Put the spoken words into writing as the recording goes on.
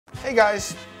Hey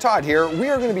guys, Todd here. We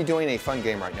are going to be doing a fun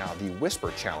game right now, the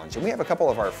Whisper Challenge. And we have a couple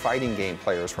of our fighting game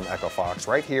players from Fox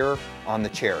right here on the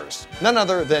chairs. None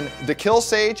other than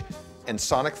Dekillsage and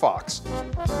Sonicfox.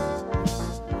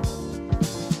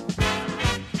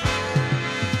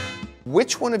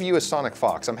 Which one of you is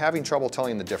Sonicfox? I'm having trouble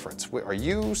telling the difference. Are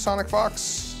you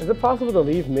Sonicfox? Is it possible to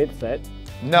leave mid-set?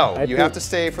 No, you have to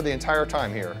stay for the entire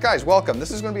time here. Guys, welcome.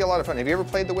 This is going to be a lot of fun. Have you ever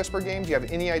played the Whisper game? Do you have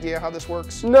any idea how this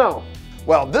works? No.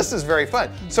 Well, this is very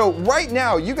fun. So right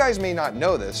now, you guys may not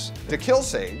know this,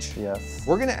 Dekillsage, yes,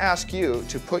 we're gonna ask you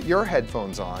to put your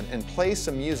headphones on and play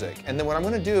some music. And then what I'm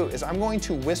gonna do is I'm going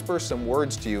to whisper some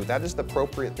words to you. That is the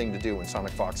appropriate thing to do when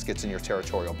Sonicfox gets in your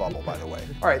territorial bubble, by the way.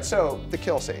 All right, so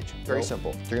Dekillsage, very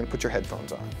simple. You're gonna put your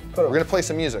headphones on. We're gonna play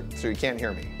some music so you can't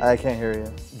hear me. I can't hear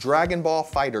you. Dragon Ball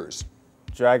Fighters.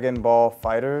 Dragon Ball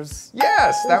Fighters?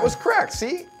 Yes, that was correct.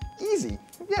 See, easy.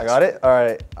 Yes. I got it? All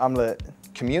right, I'm lit.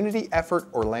 Community Effort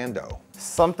Orlando.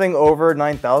 Something over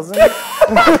 9,000?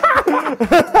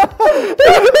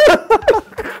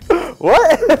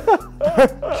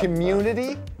 What?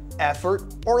 Community Effort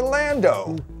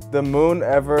Orlando. The Moon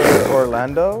Ever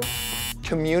Orlando?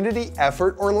 Community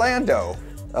Effort Orlando.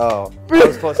 Oh, that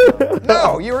was close enough.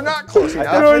 No, you were not close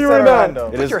enough. No, you were not.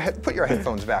 Put your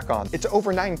headphones back on. It's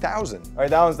over 9,000. All right,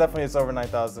 that one's definitely it's over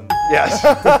 9,000. Yes.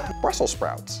 Brussels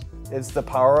sprouts. It's the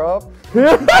power up.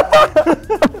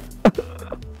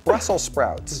 Brussels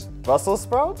sprouts. Brussels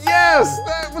sprouts? Yes!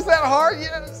 Was that hard?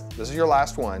 Yes. This is your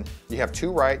last one. You have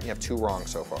 2 right and you have 2 wrong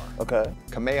so far. Okay.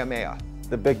 Kamehameha.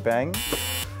 The Big Bang?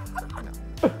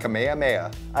 No. Kamehameha.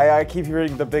 I keep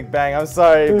hearing the Big Bang. I'm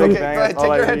sorry. Big Okay, Bang. go ahead,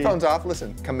 take your headphones off.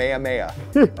 Listen. Kamehameha.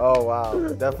 Oh, wow.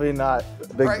 Definitely not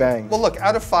Big Bang. Well, look,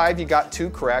 out of 5, you got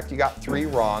 2 correct. You got 3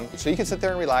 wrong. So you can sit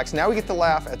there and relax. Now we get to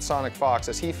laugh at Sonicfox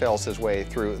as he fails his way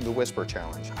through the Whisper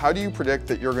Challenge. How do you predict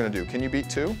that you're going to do? Can you beat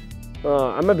 2?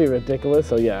 I'm gonna be ridiculous,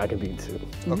 so yeah, I can beat 2.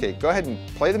 Okay, go ahead and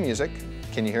play the music.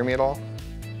 Can you hear me at all?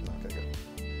 Okay, good.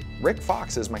 Rick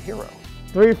Fox is my hero.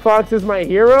 3 Fox is my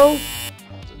hero?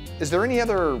 Is there any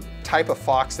other type of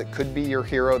fox that could be your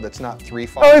hero that's not 3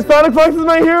 foxes? Oh, Sonicfox is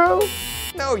my hero?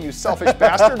 No, you selfish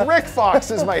bastard. Rick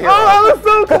Fox is my hero. Oh, I was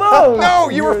so close! No,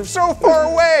 you were so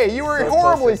far away. You were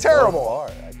horribly terrible.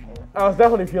 I was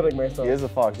definitely feeling myself. He is a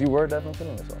fox. You were definitely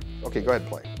feeling yourself. Okay, go ahead and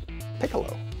play.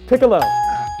 Piccolo. Piccolo.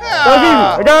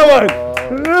 Yeah. I got one!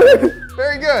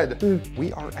 Very good.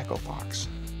 We are Fox.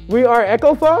 We are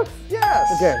Fox?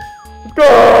 Yes. Okay. Let's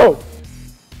go!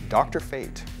 Dr.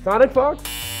 Fate. Sonicfox?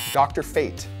 Dr.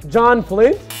 Fate. John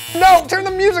Flint? No, turn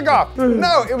the music off.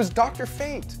 No, it was Dr.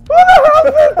 Fate. Who the hell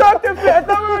is Dr. Finch? I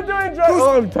thought we were doing John.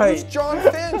 Oh, I'm tight. Who's John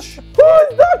Finch? Who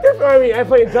is Dr. Finch? I mean, I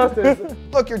played Justice.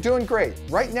 Look, you're doing great.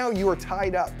 Right now, you are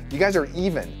tied up. You guys are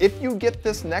even. If you get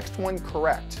this next one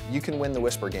correct, you can win the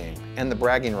Whisper game and the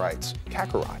bragging rights.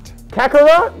 Kakarot.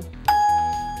 Kakarot?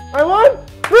 I won?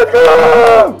 Let's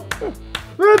go!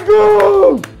 Let's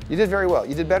go! You did very well.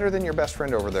 You did better than your best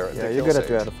friend over there at Yeah, you're good at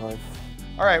 3 out of 5.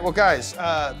 All right, well guys,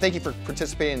 thank you for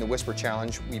participating in the Whisper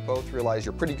Challenge. We both realize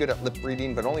you're pretty good at lip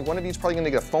reading, but only one of you is probably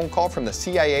gonna get a phone call from the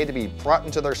CIA to be brought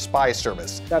into their spy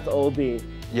service. That's OD.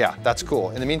 Yeah, that's cool.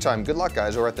 In the meantime, good luck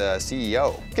guys over at the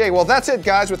CEO. Okay, well that's it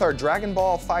guys with our Dragon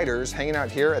Ball fighters hanging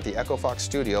out here at the Fox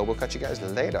studio. We'll catch you guys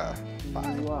later.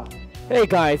 Bye. Wow. Hey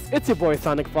guys, it's your boy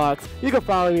Sonicfox. You can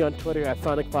follow me on Twitter at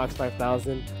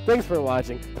SonicFox5000. Thanks for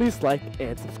watching. Please like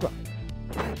and subscribe.